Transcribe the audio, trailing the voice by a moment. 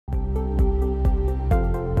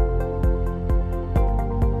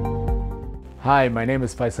Hi, my name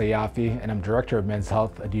is Faysal Yafi and I'm Director of Men's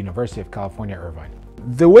Health at the University of California, Irvine.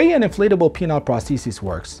 The way an inflatable penile prosthesis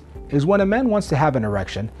works is when a man wants to have an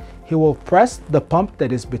erection, he will press the pump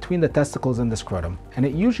that is between the testicles and the scrotum, and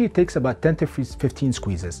it usually takes about 10 to 15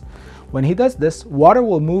 squeezes. When he does this, water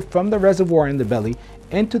will move from the reservoir in the belly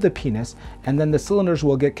into the penis, and then the cylinders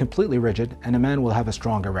will get completely rigid and a man will have a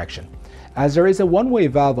strong erection. As there is a one-way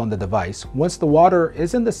valve on the device, once the water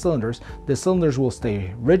is in the cylinders will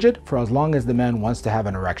stay rigid for as long as the man wants to have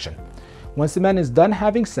an erection. Once the man is done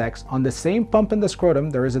having sex, on the same pump in the scrotum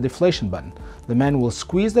there is a deflation button. The man will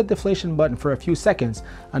squeeze the deflation button for a few seconds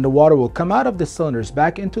and the water will come out of the cylinders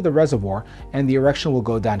back into the reservoir and the erection will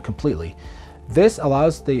go down completely. This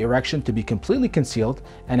allows the erection to be completely concealed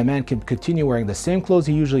and a man can continue wearing the same clothes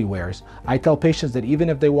he usually wears. I tell patients that even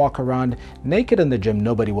if they walk around naked in the gym,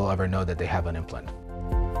 nobody will ever know that they have an implant.